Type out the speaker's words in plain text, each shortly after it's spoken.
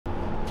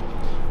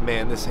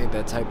Man, this ain't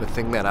that type of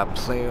thing that I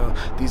play on.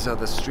 These are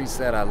the streets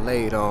that I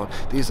laid on.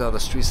 These are the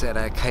streets that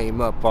I came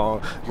up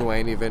on. You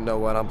ain't even know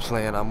what I'm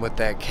playing. I'm with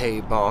that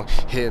K-bong,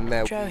 hitting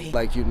that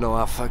like you know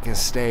I fucking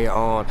stay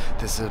on.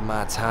 This is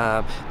my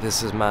time.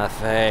 This is my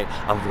thing.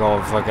 I'm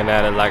going fucking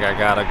at it like I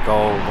got a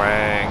gold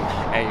ring.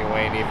 And you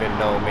ain't even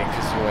know me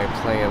cause you ain't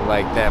playing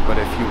like that. But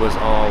if you was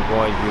on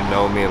one, you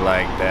know me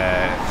like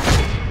that.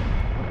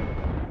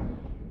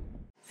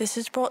 This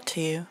is brought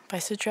to you by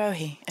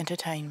SODRO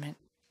Entertainment.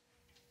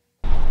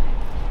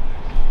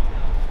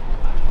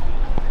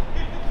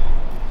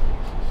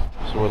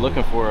 So we're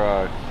looking for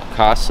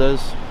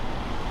Casas.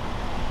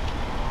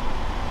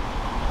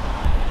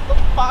 What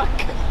the fuck?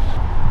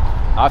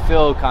 I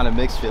feel kind of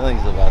mixed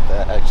feelings about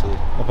that, actually.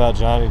 About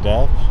Johnny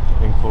Depp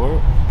in court?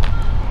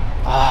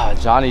 Ah,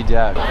 Johnny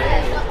Depp.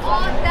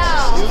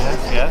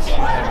 Yes.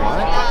 What?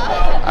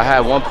 I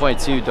had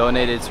 1.2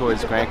 donated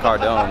towards Grant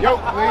Cardone. Yo,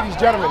 ladies,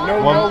 gentlemen,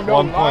 no.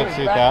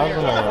 1.2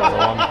 thousand or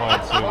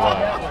 1.2 what?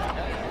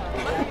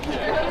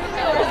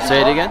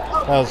 Say it again?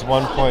 That was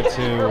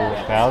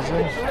 1.2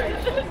 thousand?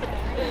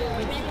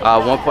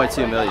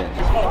 1.2 million.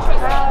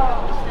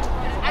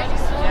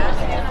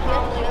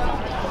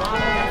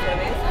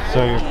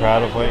 So you're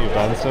proud of what you've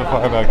done so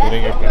far about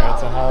getting your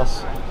parents a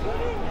house?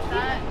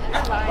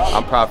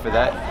 I'm proud for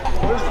that.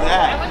 What's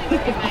that?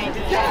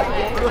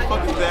 What the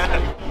fuck is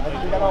that?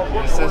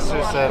 Your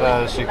sister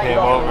said she came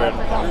over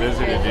and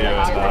visited you,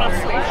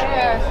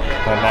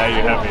 and now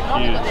you have a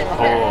huge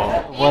pool.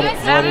 What do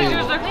you...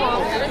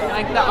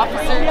 Like the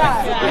officers.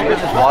 Are you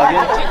just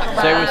vlogging?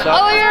 Say what's up.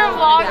 Oh, you're a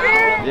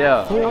vlogger?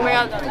 Yeah. Oh my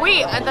god.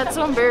 Wait, that's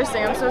so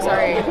embarrassing. I'm so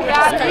sorry.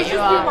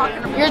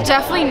 You're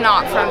definitely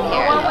not from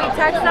here. When we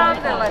text them,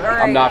 they're like,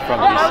 alright. I'm not from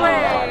DC.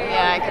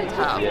 Yeah, I can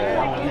tell.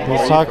 Yeah.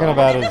 He's talking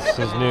about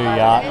his new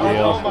yacht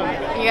deal.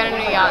 You got a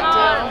new yacht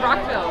deal?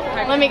 Rockville.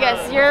 Let me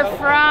guess. You're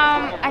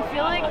from, I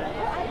feel like,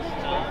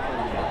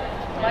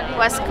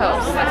 West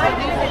Coast.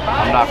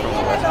 I'm not from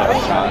the West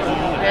Coast.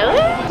 Really?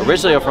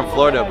 Originally, I'm from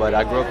Florida, but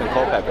I grew up in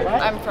Culpeper.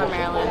 I'm from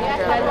Maryland.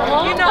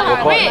 You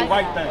know, wait.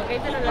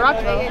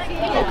 Rockville.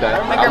 Okay.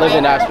 I live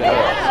in Aspen Hill.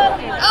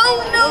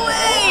 Oh, no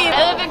way! I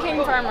live in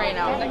King Farm right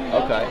now.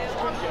 Okay.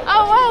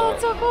 Oh, wow,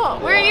 that's so cool.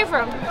 Where are you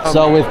from?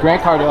 So with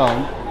Grant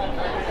Cardone.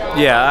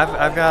 Yeah,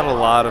 I've got a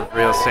lot of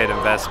real estate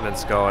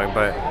investments going,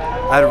 but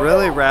I'd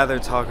really rather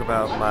talk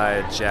about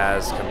my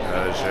jazz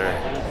composure.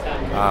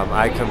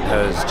 I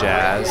compose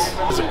jazz.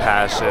 It's a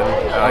passion.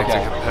 I like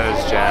to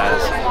compose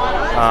jazz.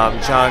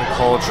 John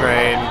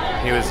Coltrane,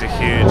 he was a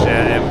huge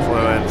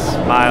influence.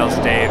 Miles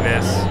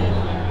Davis,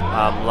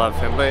 love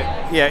him. But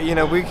yeah, you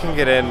know, we can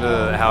get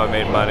into how I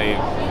made money,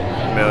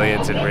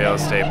 millions in real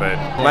estate, but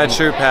my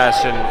true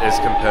passion is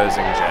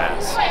composing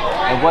jazz.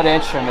 And what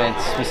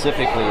instruments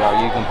specifically are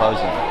you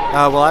composing?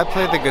 Well, I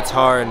play the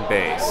guitar and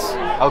bass.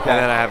 Okay. And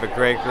then I have a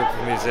great group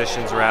of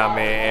musicians around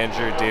me: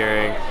 Andrew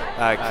Deering,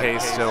 Kay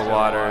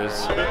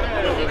Stillwaters.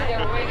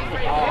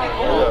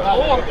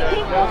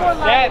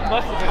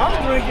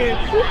 I'm drinking.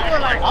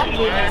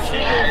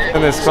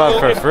 In this club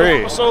for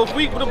free. So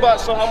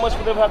how much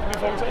would it have to be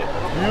from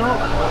you?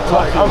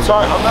 I'm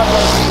sorry, I'm not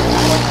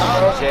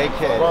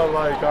JK. But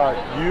like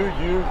you,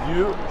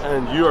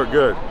 and you are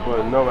good,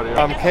 but nobody else.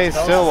 I'm Kay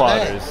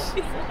Stillwaters.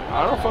 I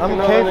don't fucking I'm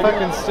know. Kay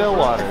fucking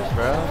Stillwaters,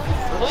 bro.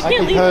 I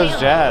compose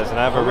jazz and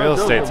I have a real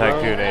estate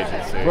tycoon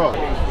agency. Bro,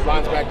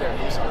 line's back there. I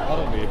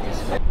don't need this.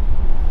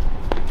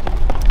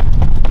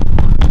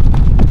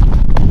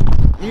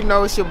 You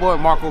know it's your boy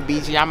Marco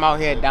BG. I'm out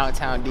here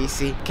downtown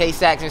DC.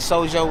 K-Sax and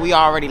SODRO, we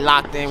already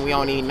locked in. We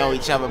don't even know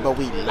each other, but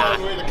we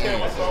locked in.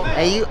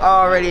 And you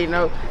already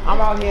know,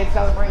 I'm out here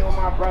celebrating with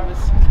my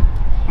brothers.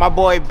 My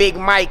boy Big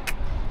Mike,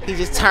 he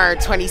just turned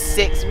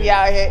 26. We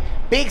out here.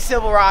 Big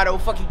Silverado,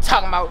 fuck you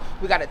talking about?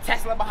 We got a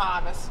Tesla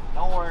behind us.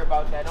 Don't worry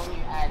about that. Don't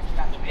even ask. We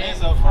got the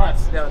Benz up front.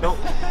 No, don't.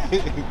 You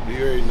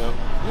already know.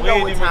 You know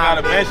what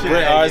time it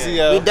is.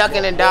 We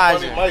ducking and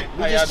dodging. We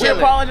just We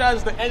chilling.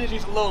 apologize. The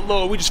energy's a little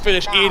low. We just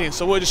finished eating,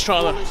 so we're just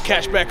trying to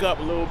catch back up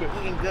a little bit.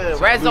 Eating good.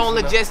 Red Zone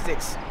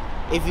Logistics.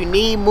 If you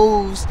need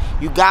moves,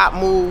 you got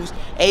moves.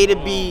 A to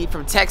B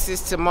from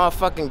Texas to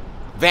motherfucking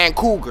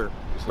Vancouver.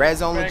 Red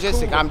Zone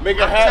Logistics. I'm Make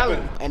it happen.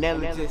 telling you. And then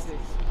logistics.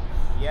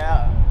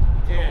 Yeah,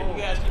 you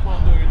guys keep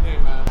on doing your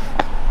thing, man.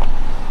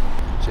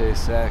 Jay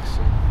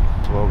Saxon.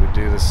 What we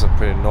do, this is a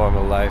pretty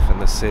normal life in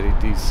the city,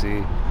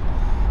 DC.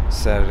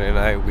 Saturday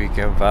night,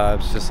 weekend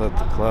vibes, just at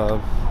the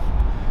club.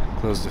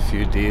 Closed a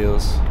few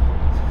deals.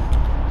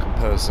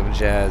 Composed some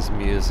jazz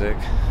music.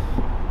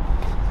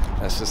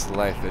 That's just the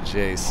life of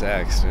Jay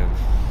Saxon.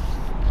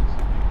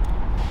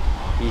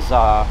 He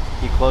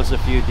closed a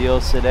few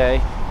deals today,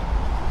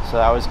 so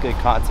that was good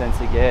content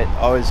to get.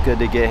 Always good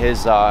to get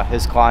his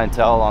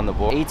clientele on the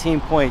board.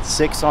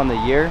 18.6 on the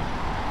year.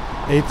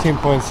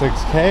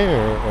 18.6K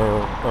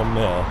or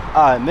mil?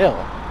 Mil.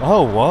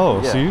 Oh, whoa.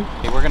 Yeah. So you...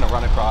 Hey, we're gonna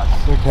run across.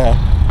 Okay.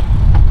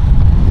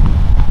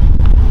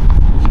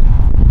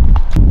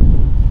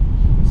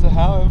 So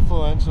how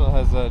influential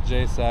has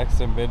Jay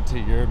Saxon been to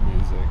your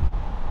music?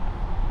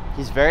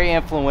 He's very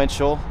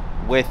influential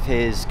with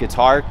his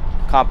guitar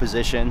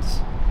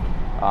compositions.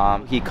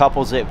 He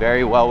couples it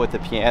very well with the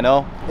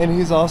piano. And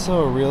he's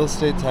also a real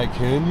estate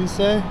tycoon, you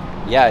say?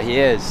 Yeah, he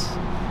is.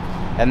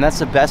 And that's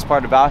the best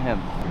part about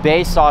him.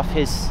 Based off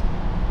his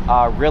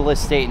real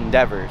estate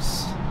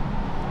endeavors.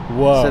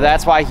 Whoa. So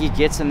that's why he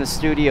gets in the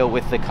studio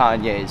with the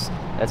Kanyes.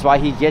 That's why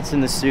he gets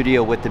in the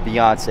studio with the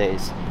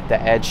Beyoncés,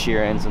 the Ed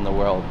Sheerans in the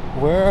world.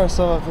 Where are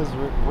some of his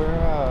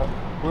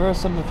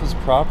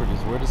properties?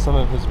 Where do some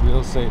of his real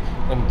estate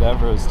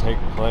endeavors take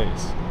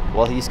place?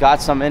 Well, he's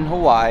got some in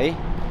Hawaii.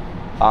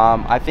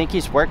 I think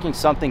he's working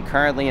something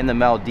currently in the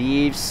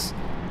Maldives,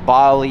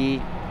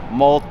 Bali,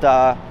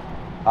 Malta.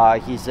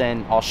 He's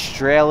in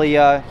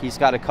Australia. He's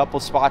got a couple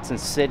spots in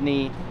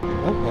Sydney.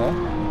 Okay.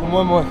 And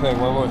one more thing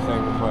before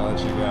I let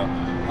you go.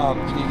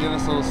 Can you give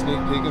us a little sneak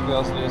peek of the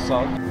else new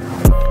song?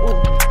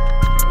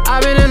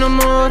 I've been in the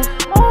mood.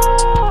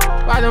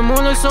 Why the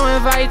moon looks so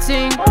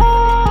inviting?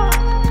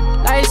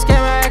 Lights,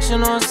 camera,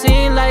 action on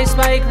scene like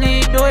Spike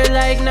Lee. Do it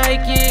like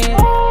Nike.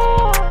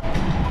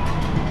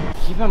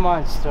 Keep in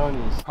mind,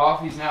 Stonies.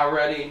 Coffee's now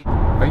ready.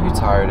 Are you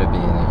tired of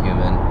being a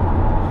human?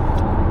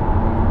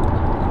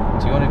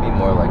 Do you want to be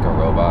more like a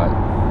robot?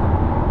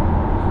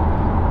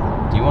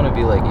 Do you want to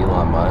be like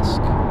Elon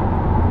Musk?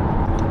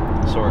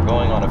 So we're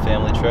going on a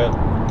family trip.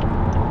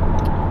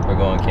 We're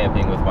going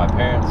camping with my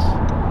parents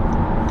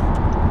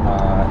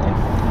in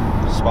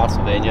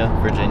Spotsylvania,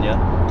 Virginia.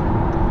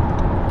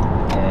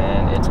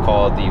 And it's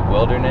called the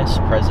Wilderness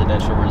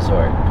Presidential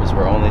Resort because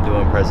we're only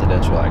doing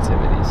presidential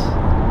activities.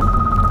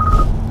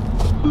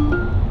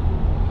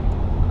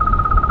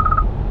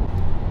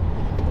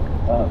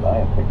 Oh,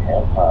 nice, a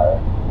campfire.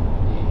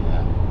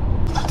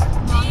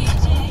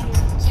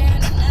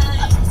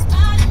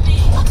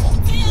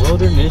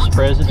 Wilderness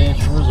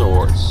Presidential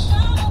Resorts.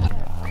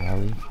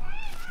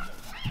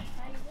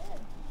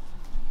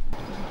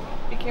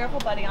 Be careful,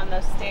 buddy, on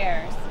those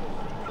stairs.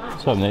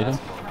 What's up, Nathan?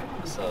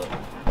 What's up?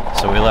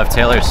 So we left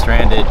Taylor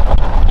stranded.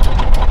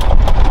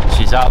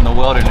 She's out in the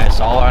wilderness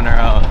all on her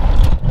own.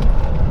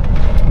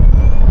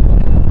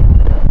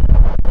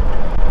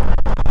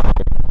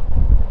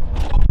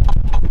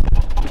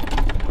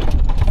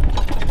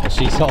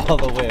 She's all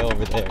the way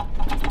over there.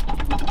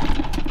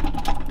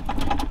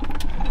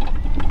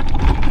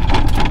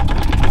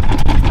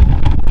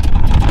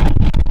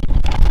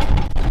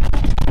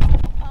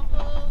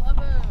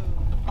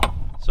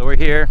 So we're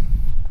here,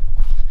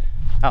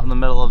 out in the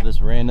middle of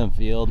this random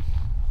field.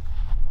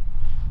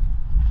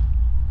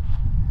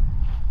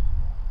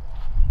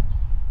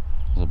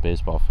 There's a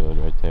baseball field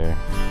right there.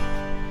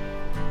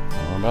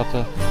 And we're about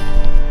to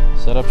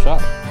set up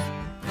shop.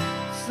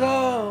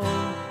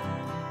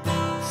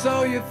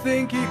 So you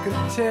think you could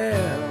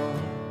tell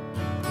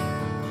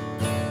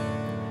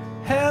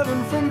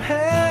heaven from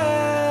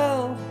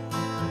hell,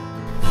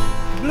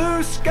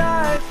 blue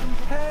skies from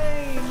pain.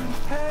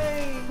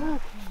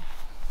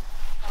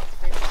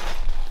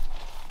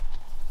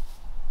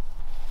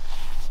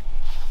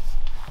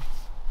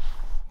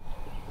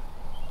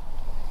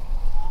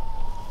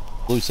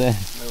 Loose end.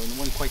 No, it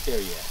wasn't quite there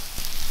yet.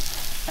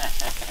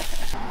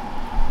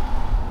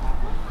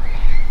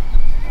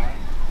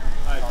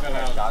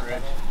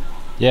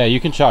 Yeah, you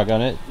can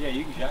shotgun it. Yeah,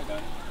 you can shotgun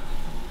it.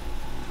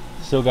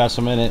 Still got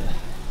some in it.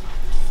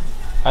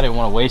 I didn't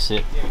want to waste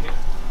it.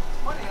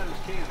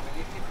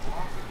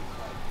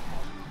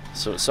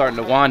 So it's starting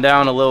to wind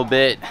down a little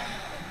bit.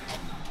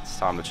 It's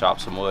time to chop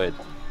some wood.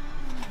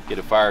 Get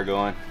a fire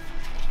going.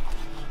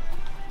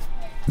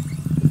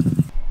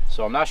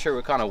 So I'm not sure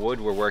what kind of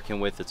wood we're working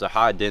with. It's a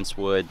high dense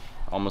wood,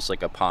 almost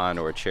like a pine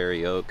or a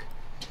cherry oak.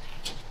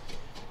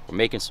 We're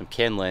making some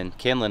kindling.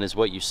 Kindling is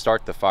what you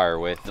start the fire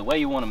with. The way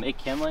you want to make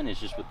kindling is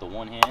just with the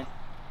one hand.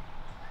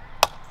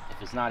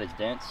 If it's not as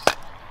dense,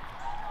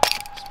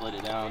 split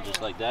it down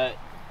just like that.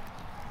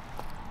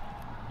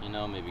 You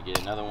know, maybe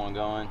get another one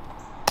going.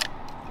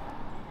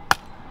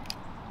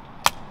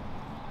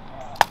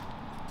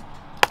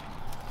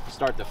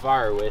 Start the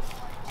fire with.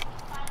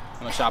 I'm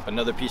gonna chop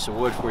another piece of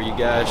wood for you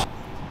guys.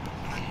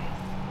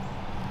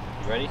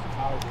 You ready?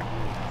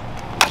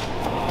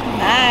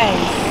 Nice.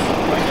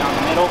 Right down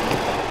the middle.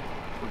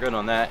 We're good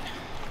on that.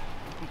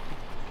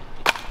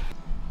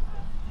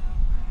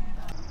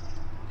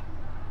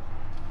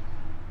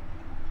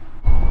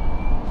 I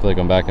feel like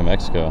I'm back in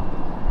Mexico.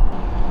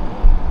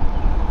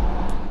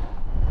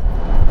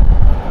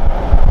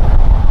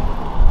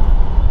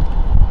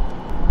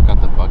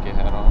 Got the bucket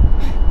hat on.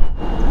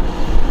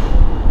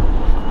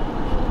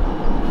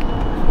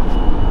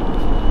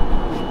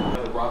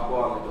 Rock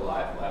wall and like a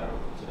live ladder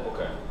today.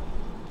 Okay.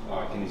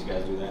 Alright, can these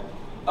guys do that?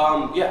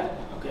 Yeah.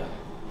 Okay.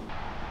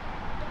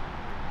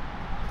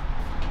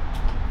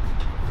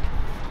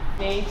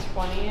 May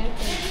 20th.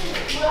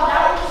 It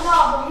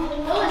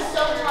was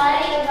so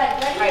tight. It was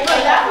like,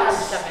 that was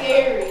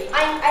scary.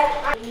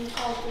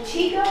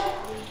 Chico?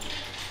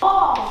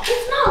 Oh,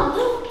 it's not a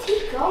little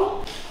Chico.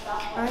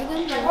 Are you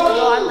going to go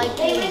on like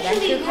the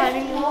adventure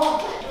climbing wall?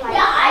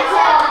 Yeah,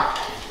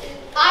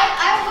 I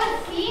would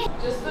see.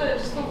 Just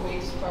the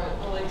waist part,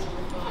 the legs are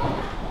fine.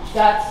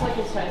 That's like a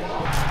tiny.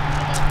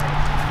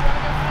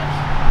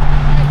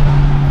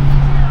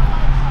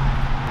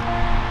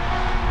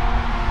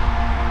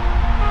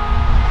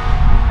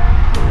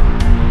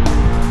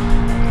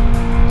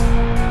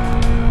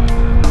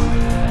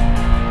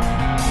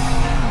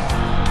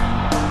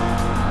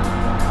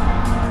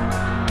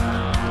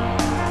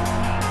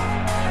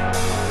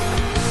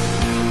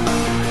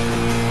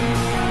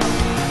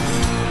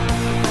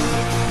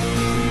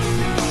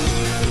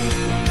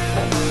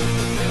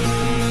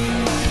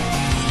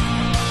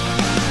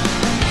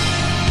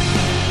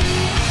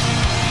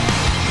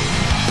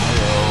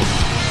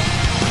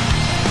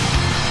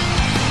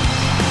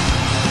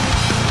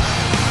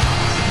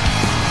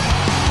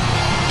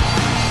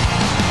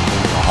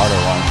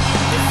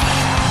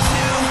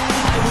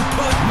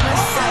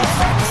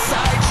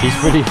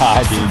 pretty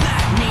high, dude.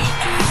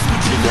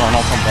 Keep going,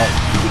 I'll come back.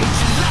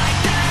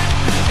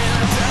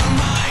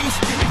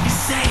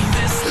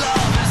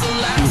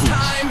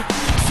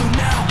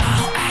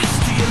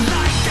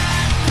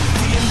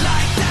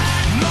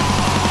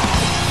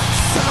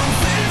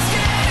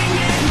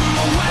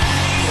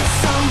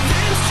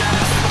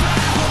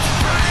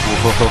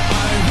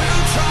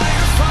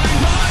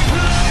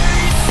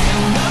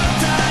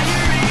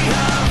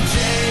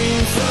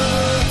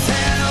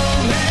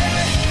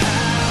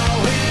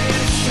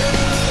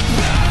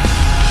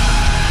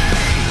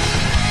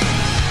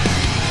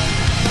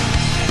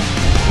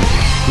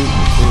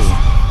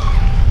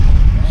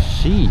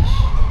 Sheesh.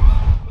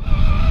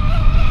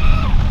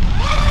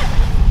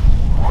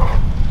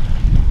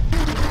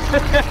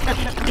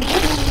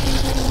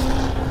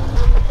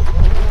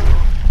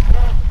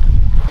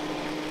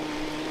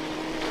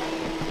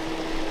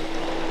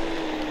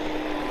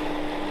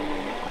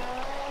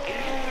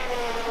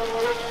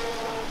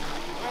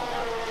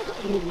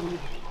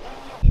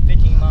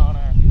 $15 miles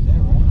an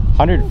hour.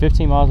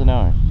 115 miles an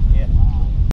hour.